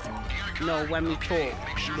 No, when we talk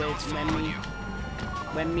with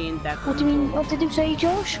when me and Declan. What do you mean? What did you say,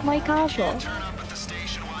 Josh? My car's what?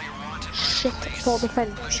 Shit for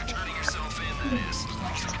defense.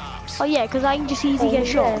 Oh yeah, because I can just easily get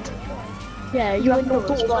shot. Yeah, you have no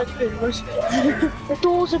doors, like doors. The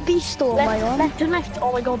door's a beast door, am I on? Left and left.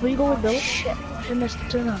 Oh my god, where you going, Bill? Shit, I missed the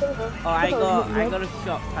turn up. Oh, I got a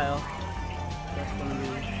shot, Kyle. That's gonna be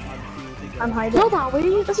obviously I'm hiding. No, that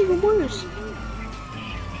way, that's even worse.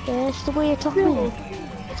 Yeah, it's the way it took me.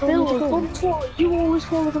 Bill, don't fall. You always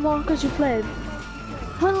follow the markers you played.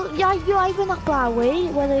 Well, yeah, I went up that way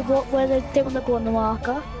where they didn't go on the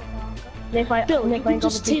marker. Nick, Bill, Nick, you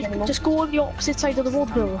can just go on the opposite side of the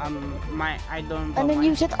road, Bill. I don't. And then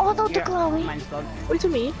you said, "Oh, not the glory." Mine's gone. Wait to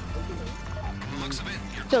me.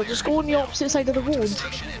 Bill, just go on the opposite side of the road.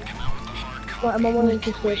 Right, I'm on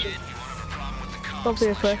this station. Don't be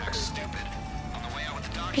a prick.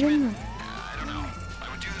 Get in there.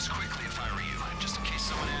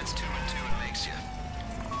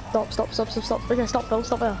 Stop. Okay, stop, Bill,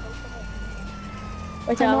 stop there.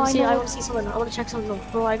 Wait, I I know, want I to see, know. I want to see something. I want to check something.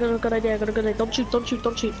 Bro, I got a good idea, Don't shoot.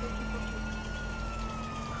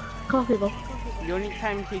 Come on, people. The only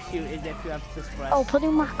time to shoot is if you have to suppress. Oh, put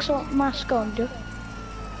your mask on, dude.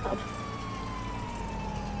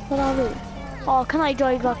 What are we? Oh, can I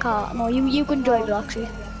drive that car? No, you can drive it actually.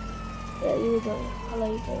 Yeah, you drive. I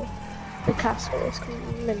like the castle. It's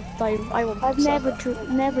mint. I won't. I've never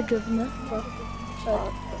driven it. But,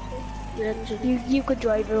 the engine. you could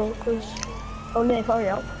drive it all, cause Oh, Nick, hurry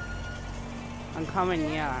up. I'm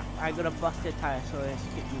coming, yeah. I got a busted tire, so it's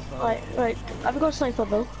keep me slow. Right. Have you got a sniper,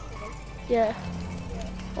 Bill? Yeah.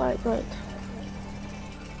 Right.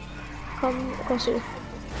 Come across here.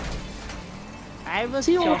 I was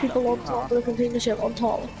See all the shot people up on the top car. of the container ship on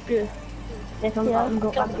top. Yeah. If I'm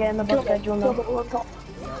getting the bus schedule now.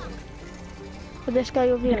 For this guy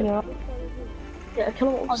over here. Yeah, kill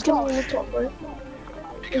him all the top, right?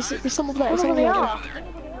 There's someone there, someone there.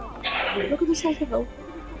 Look at this sniper though.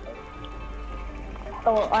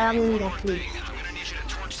 Oh, I am leading, please.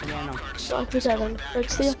 Yeah, no. Sniper 7. Like,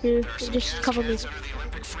 stay up here and just cover me.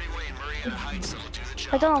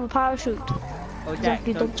 I don't have a parachute. Oh,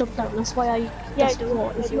 Exactly, don't jump down. That's why I. Yeah, I do.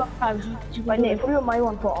 If you have a parachute, you Right, can Nate, put it on my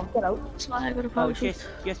one foot, I'll get out. That's why I got a Oh, parachute.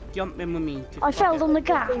 just jump in with me. I fell on the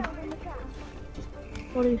gap.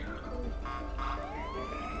 Sorry.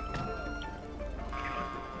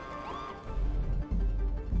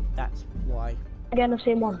 That's why. Again, the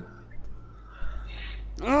same one.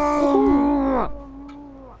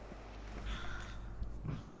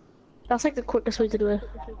 That's like the quickest way to do it.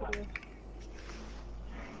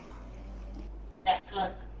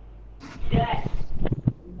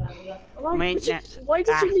 Why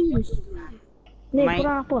did you leave? Nate, Mate. what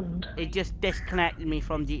happened? It just disconnected me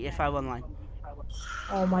from GTA 5 Online.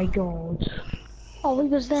 Oh my god. Oh, he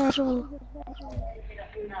was there as well.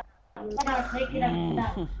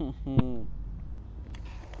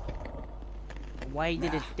 Why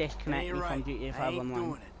did it disconnect me from GTA 5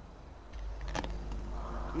 Online?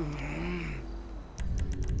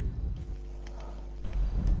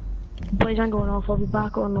 Boys, I'm going off. I'll be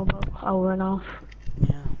back on about an hour and a half.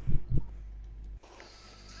 Yeah.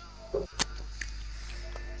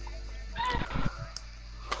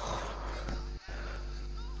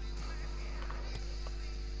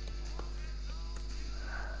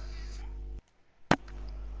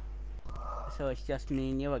 So it's just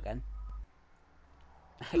me and you again.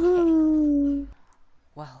 Okay.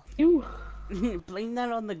 Well, You. blame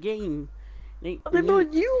that on the game. Like, They're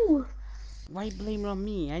not you. why blame it on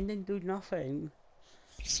me? I didn't do nothing.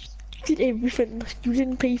 You did everything. You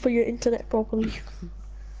didn't pay for your internet properly.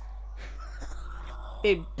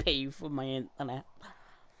 They pay for my internet.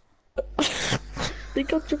 They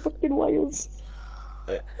got your fucking wires.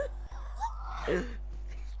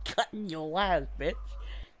 Cutting your wires, bitch.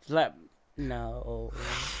 It's like, no.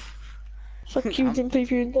 Fuck you, didn't pay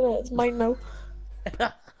for your internet. It's mine now.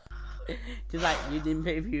 Just like, you didn't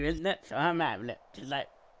pay for your internet, so I'm having it. Just like,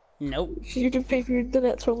 nope. You didn't pay for your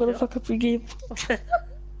internet, so I'm gonna fuck up your game.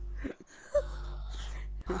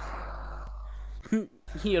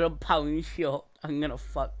 You're £1 short. I'm gonna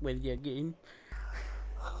fuck with your game.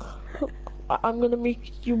 I'm gonna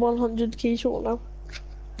make you 100k short now.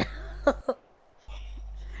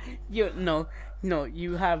 No,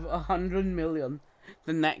 you have 100 million.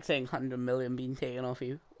 The next thing, 100 million being taken off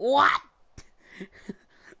you. What?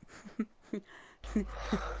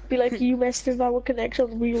 Be like, you messed with our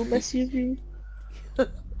connection, we will mess with you.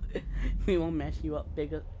 We will mess you up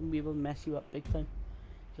bigger. We will mess you up big time.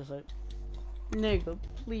 Just like, nigga,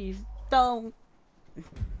 please don't.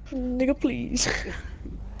 Nigga, please.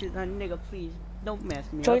 Just like, nigga, please don't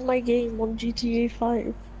mess me Join up. my game on GTA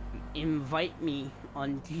 5. Invite me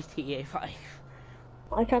on GTA 5.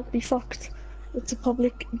 I can't be fucked. It's a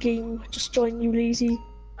public game. Just join, you lazy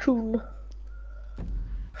coon.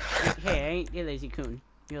 Hey, I ain't the lazy coon.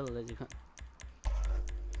 You're the lazy coon.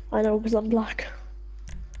 I know, because I'm black.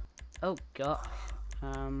 Oh gosh.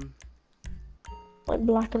 I'm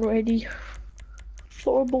black and ready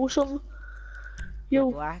for abortion. Yo,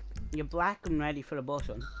 You're black and ready for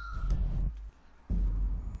abortion.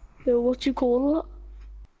 yo, what you call that?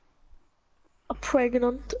 A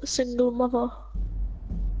pregnant single mother.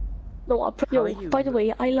 No, yo, by the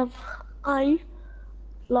way, I love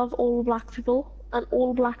all black people, and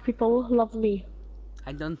all black people love me.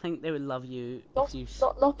 I don't think they would love you if you...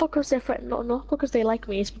 Not because they're friend, not because they like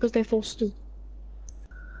me, it's because they're forced to.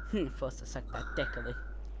 Forced to suck that dick, are they?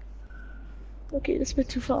 Okay, that's a bit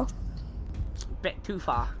too far. Bit too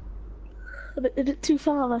far. A bit too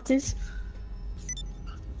far, that is.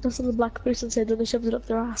 That's what the black person said when they shoved it up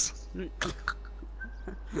their ass.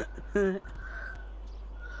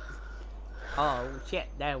 Oh shit,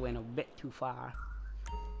 that went a bit too far.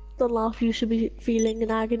 Don't laugh, you should be feeling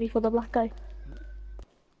in agony for the black guy.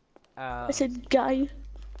 I said guy.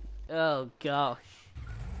 Oh gosh.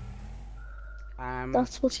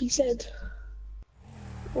 That's what he said.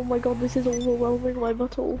 Oh my god, this is overwhelming my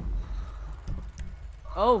butthole.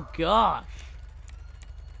 Oh gosh.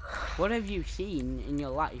 What have you seen in your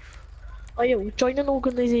life? Oh yo, join an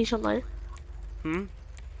organisation now. Hmm?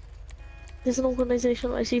 There's an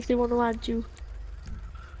organisation, I see if they want to add you.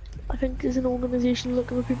 I think there's an organisation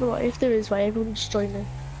looking for people, if there is, right, everyone just join it.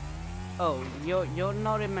 Oh, you're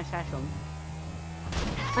not in my session.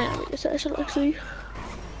 I am in your session actually.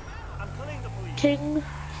 King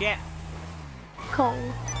Shit. Kong.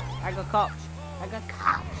 I got cops. I got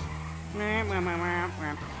cops. Oh,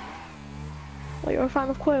 you're a fan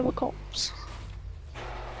of Quaver Cops?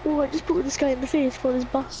 Oh, I just put this guy in the face for his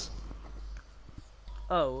bus.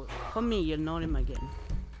 Oh, for me, you're not in my game.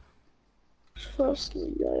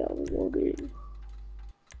 Firstly, I am in your game.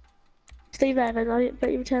 Stay there, and I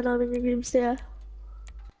bet you 10 I'm in your game, stay there.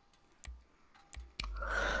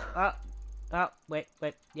 Oh, wait,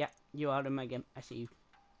 yeah, you are in my game, I see you.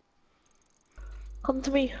 Come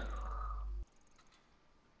to me.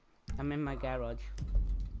 I'm in my garage.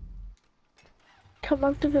 Come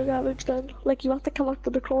out of your garage then, like you have to come out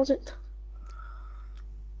of the closet.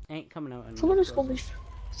 I ain't coming out. Someone just called me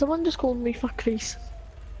fuckface.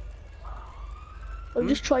 I'm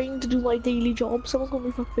just trying to do my daily job. Someone called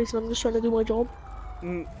me fuckface and I'm just trying to do my job.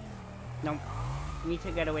 No. Need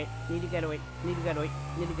to get away. Need to get away. Need to get away.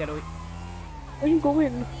 Need to get away. Where are you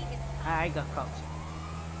going? I got cops.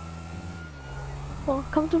 Oh,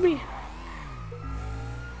 come to me.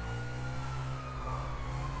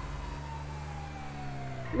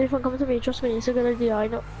 Nathan, come to me. Trust me, it's a good idea. I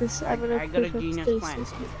know this. I'm gonna. I got a genius plan.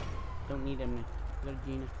 Don't need him. I got a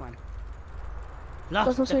genius plan.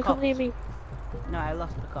 Lost the cops. Come near me. No, I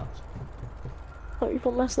lost the cops. Oh, you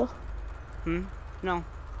from Leicester? No.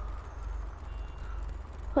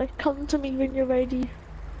 Like, come to me when you're ready.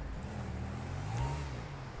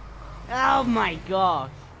 Oh my gosh.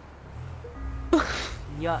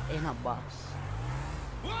 You're in a bus.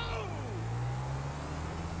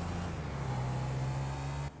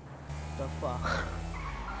 The fuck?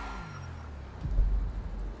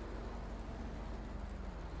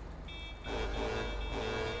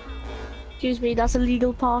 Excuse me, that's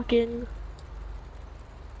illegal parking.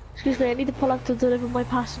 Excuse me, I need to pull up to deliver my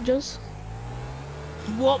passengers.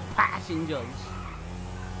 What passengers?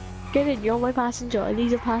 Get in, you're my passenger. I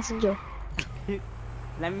need a passenger.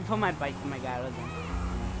 Let me put my bike in my garage then.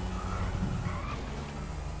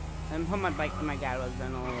 Let me put my bike in my garage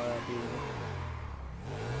and I'll do it.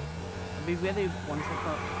 I'll be ready once I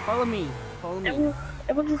follow me. Follow me.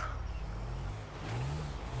 Everyone.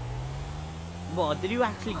 What? Did you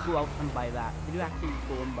actually go out and buy that? Did you actually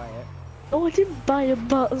go and buy it? No, I didn't buy a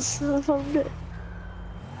bus. I found it.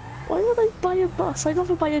 Why would I buy a bus? I'd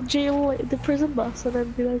rather buy a jail, like the prison bus, and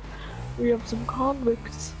then be like, we have some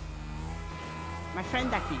convicts. My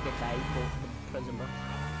friend actually did that. He bought the prison bus.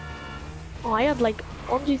 Oh, I had like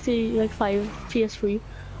on GTA like 5 PS3.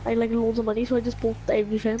 I had like loads of money, so I just bought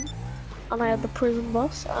everything. And I had the prison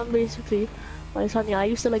bus, and basically, I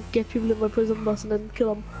used to like get people in my prison bus and then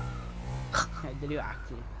kill them. Did you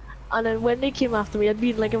actually? And then when they came after me, I'd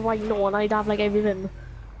be like a rhino and I'd have like everything.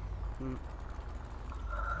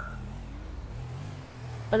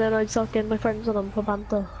 And then I'd start getting my friends on them for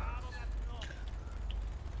banter.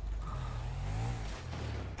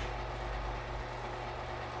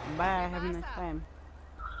 Bye, have a nice time.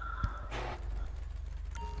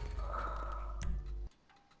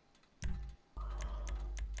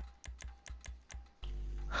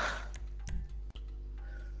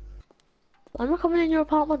 I'm not coming in your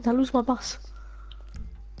apartment, I'll lose my bus.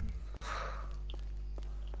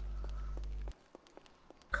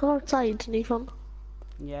 Come outside, Nathan.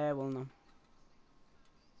 Yeah, well no.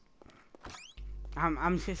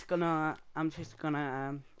 I'm just gonna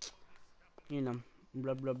you know,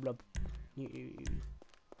 blah blah blah. You.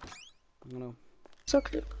 I'm gonna. It's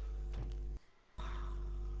okay.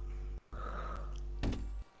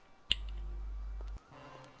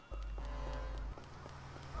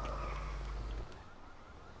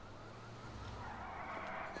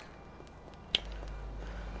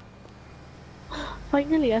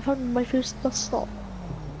 Finally, I found my first bus stop.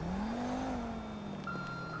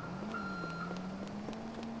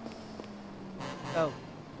 Oh.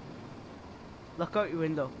 Look out your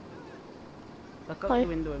window. Look out your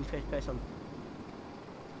window in first person.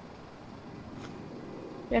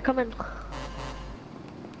 Yeah, come in.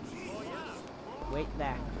 Wait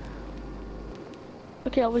there.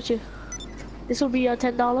 Okay, I'll with you. This will be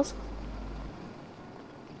 $10.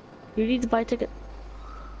 You need to buy a ticket.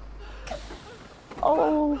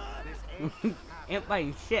 Oh! Ain't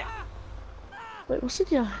buying shit. Wait,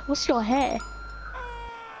 what's your hair?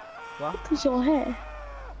 What? What is your hair?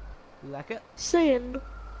 You like it? Saying,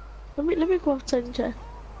 let me go outside and check.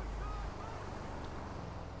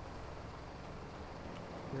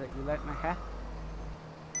 You like my hair?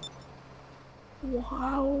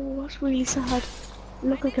 Wow, that's really sad. You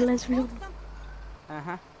look like a lesbian.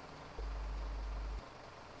 Uh-huh.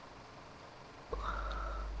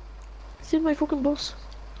 See my fucking bus.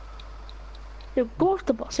 Yo, go off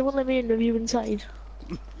the bus. They won't let me interview inside.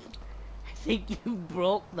 I think you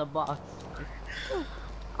broke the bus.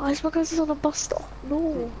 Oh, it's because it's on a bus stop.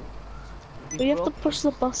 No. You have to push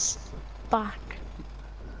the bus. back.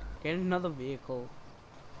 Get another vehicle.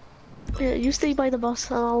 Yeah, you stay by the bus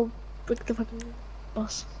and I'll pick the fucking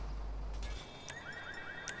bus.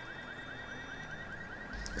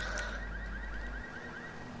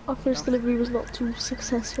 Our first delivery was not too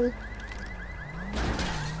successful.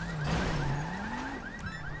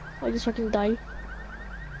 I just fucking die.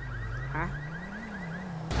 Huh?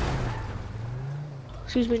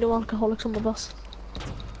 Excuse me, no alcoholics on the bus.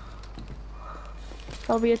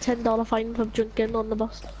 That'll be a $10 fine for drinking on the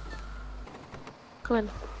bus. Come in.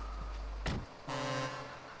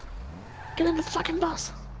 Get in the fucking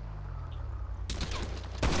bus!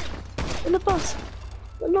 In the bus!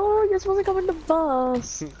 No, you're supposed to come in the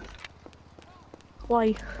bus!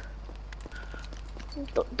 Why?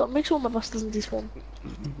 Don't make sure my bus doesn't despawn.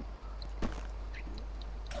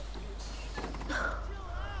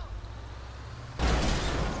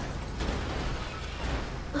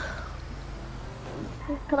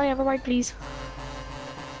 Can I have a ride, please?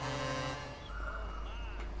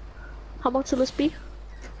 How much will this be?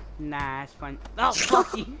 Nah, it's fine. Oh,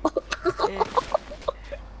 fuck you!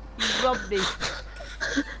 You robbed me.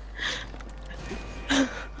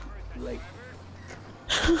 Like...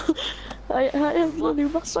 I am a new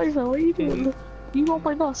bus driver, what are you doing? You want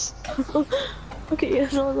my bus? Okay, yeah,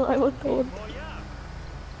 no, I won't go on.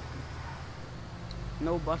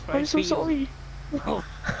 No bus ride. I'm so sorry. No.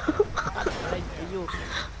 You.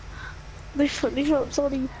 I'm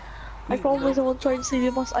sorry. I promise I won't try and steal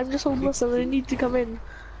your bus. I'm just homeless and I need to come in.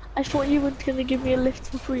 I thought you weren't gonna give me a lift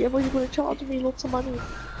for free. I thought you were gonna charge me lots of money.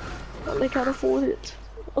 And I can't afford it.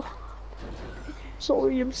 Oh.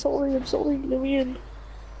 Sorry, I'm sorry, let me in.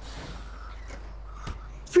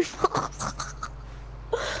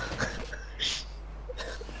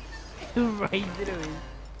 Right, didn't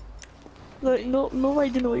we? No, I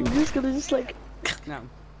didn't know. You're just gonna like. No.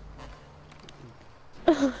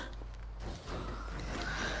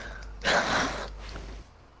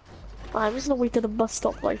 I'm just gonna wait at the bus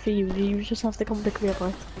stop like for you. You just have to come pick me up,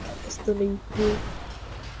 right? It's the me.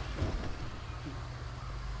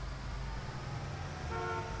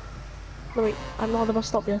 No wait, I'm not at the bus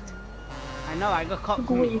stop yet. I know, I got caught.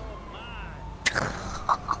 Go away.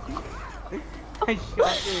 I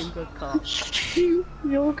shot you and got caught.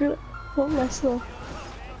 You're good. One less though.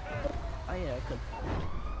 Oh yeah, I could.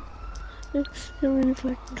 You're really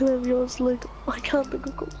fucking clever. Yours like I can't pick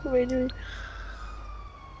up from anyway.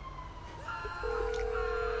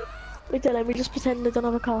 Wait there, let me just pretend I don't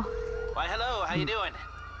have a car. Why, hello, how you doing?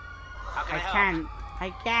 How can I help?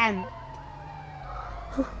 I can.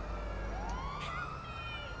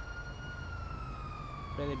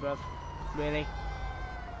 Really, bruv? Really?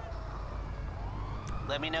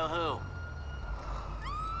 Let me know who.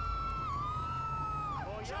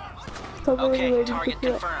 Okay, target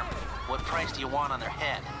confirmed. What price do you want on their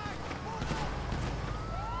head?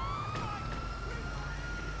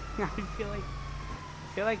 I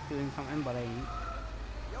feel like doing something, but I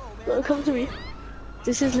ain't. Come to me.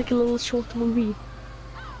 This is like a little short movie.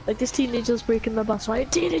 Like this teenager's breaking the bus,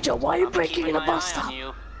 right? Teenager, why are you breaking in the bus stop?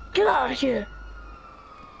 Get out of here!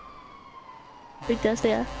 Wait there,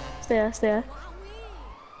 stay there.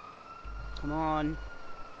 Come on.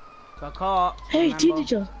 Got caught. Hey, remember?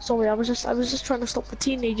 teenager! Sorry, I was just trying to stop the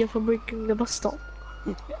teenager from breaking the bus stop.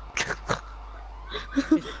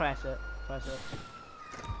 Just press it.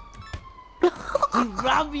 You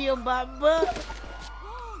robbed me of my bus!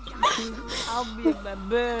 I'll be in my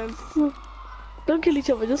bus! Don't kill each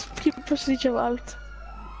other, just keep pushing each other out.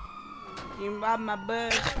 You robbed my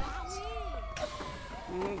bus!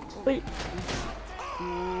 Wait.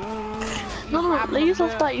 No, let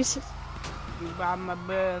yourself die. You robbed my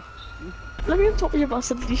bus. Let me on top of your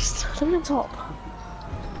bus at least. Let me on top.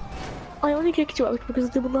 I only kicked you out because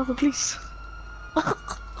they wouldn't have the police.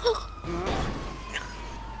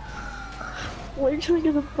 Why are you trying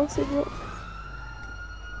to get the bus in here?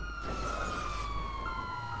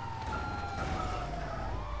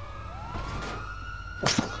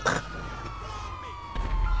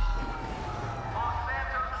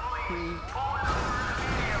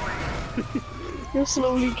 You're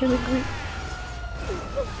slowly killing me.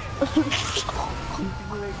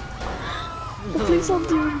 The police aren't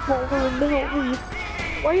even bothering to help me.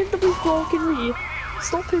 Why aren't the police blocking me?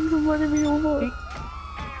 Stop him from running me over.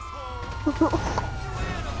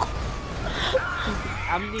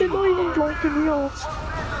 They're not even blocking me off.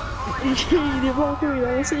 They're blocking me,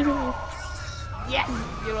 they're saving me. Yes!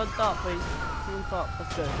 You're on top, please. You're on top,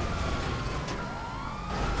 let's go.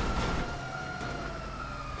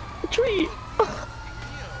 A tree!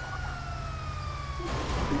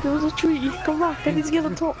 There was a tree. Come back, I need to get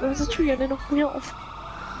on top. There was a tree and they knocked me off.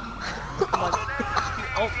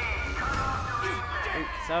 Oh.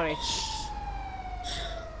 Sorry.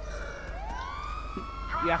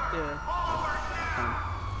 You have to.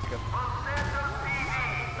 Go.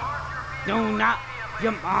 Do not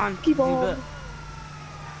jump on. Keep the on. boat.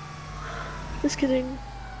 Just kidding.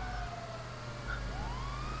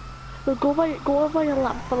 No, go by your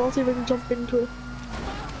lamp and I'll see if I can jump into it.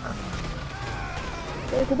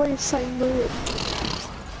 Yeah, go by your sign board.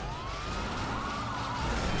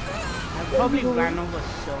 I probably ran over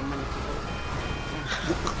so many people.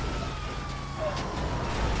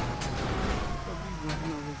 Probably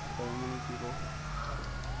ran over so many people.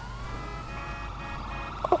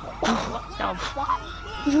 What the fuck?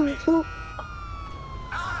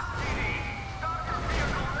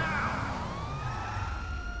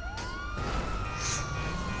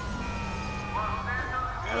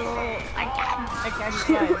 I can't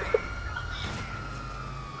drive.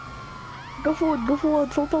 Go forward,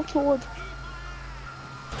 full tilt forward.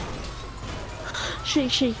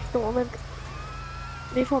 She, no, I meant.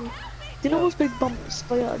 Nathan, do you know those big bumps?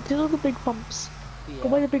 Do you know the big bumps? Yeah. Go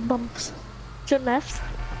by the big bumps. Turn left.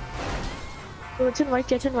 No, turn right,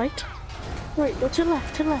 yeah, turn right. Right, no, turn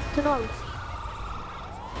left, turn on.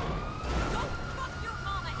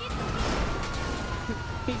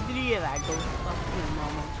 Did you hear that? Go fuck your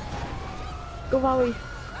mama. Go that way.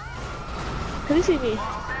 Can you see me?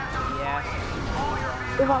 Yeah,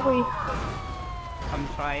 Go that way. I'm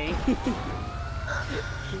trying.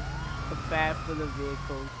 Prepare for the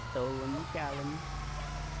vehicle stolen challenge.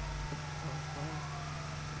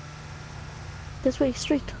 This way,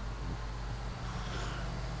 straight.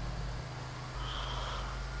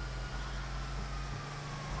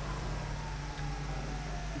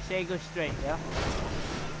 You say go straight, yeah?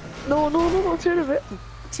 No, turn a bit.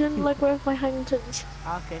 Turn like where my hand turns.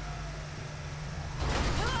 Okay.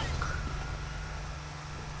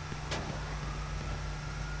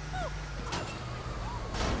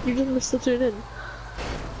 You just missed the turn in.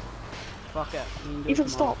 Fuck it. You can do Even it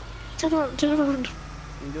stop. tomorrow. Turn around. You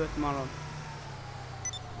can do it tomorrow.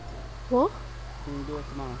 What? You can do it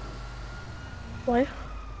tomorrow. Why?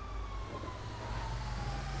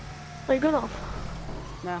 Are you going off?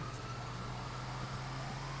 No.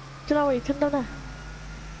 Turn that way, turn down there.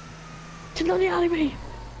 Turn down the alleyway.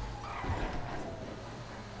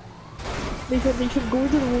 Nathan, go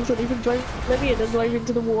into the water, Nathan, drive, let me in and drive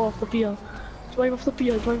into the water off the pier. Drive off the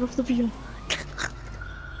pier.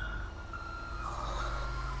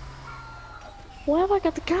 Why have I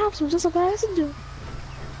got the cops? I'm just a passenger.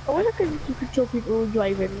 I wonder if you could kill people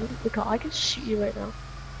driving the car. I can shoot you right now.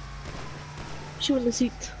 Shoot in the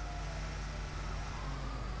seat.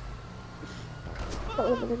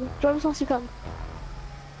 Drive as fast as you can.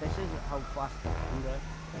 This is how fast I can drive.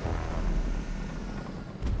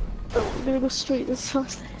 Oh, I'm gonna go straight as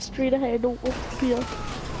fast, straight ahead, don't walk the pier.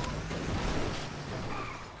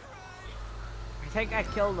 I think I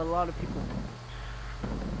killed a lot of people.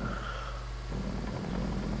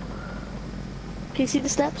 Okay, see the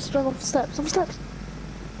steps? Drive off the steps. Off the steps.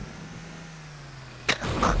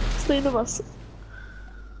 Stay in the bus.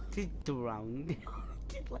 Just drowned.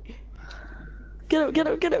 Get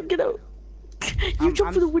out. You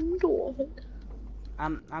jump through the window.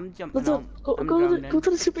 I'm jumping Go out. to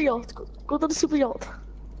the super yacht. Go to the super yacht.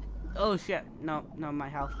 Oh shit, no, my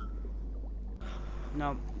health.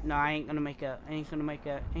 No, I ain't gonna make it.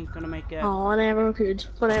 Oh, I never could.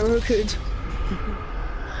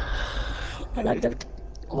 I like that.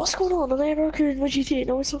 What's going on? I never could with GTA.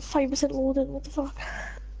 No, it's 5% loaded. What the fuck?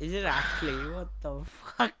 Is it actually? What the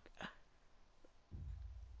fuck?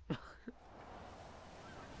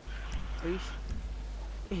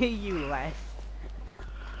 You left.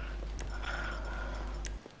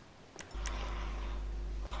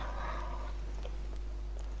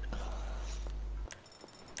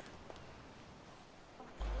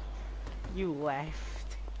 You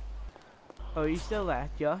left. Oh, you still there,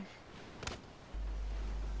 Josh?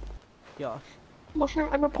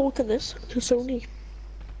 I'm reporting this to Sony.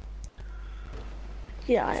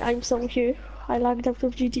 Yeah, I'm still here. I lagged out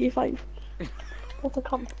of GTA 5. What a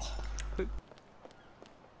cunt.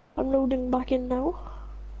 I'm loading back in now.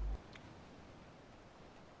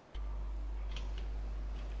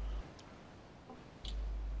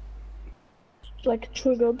 Like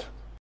triggered.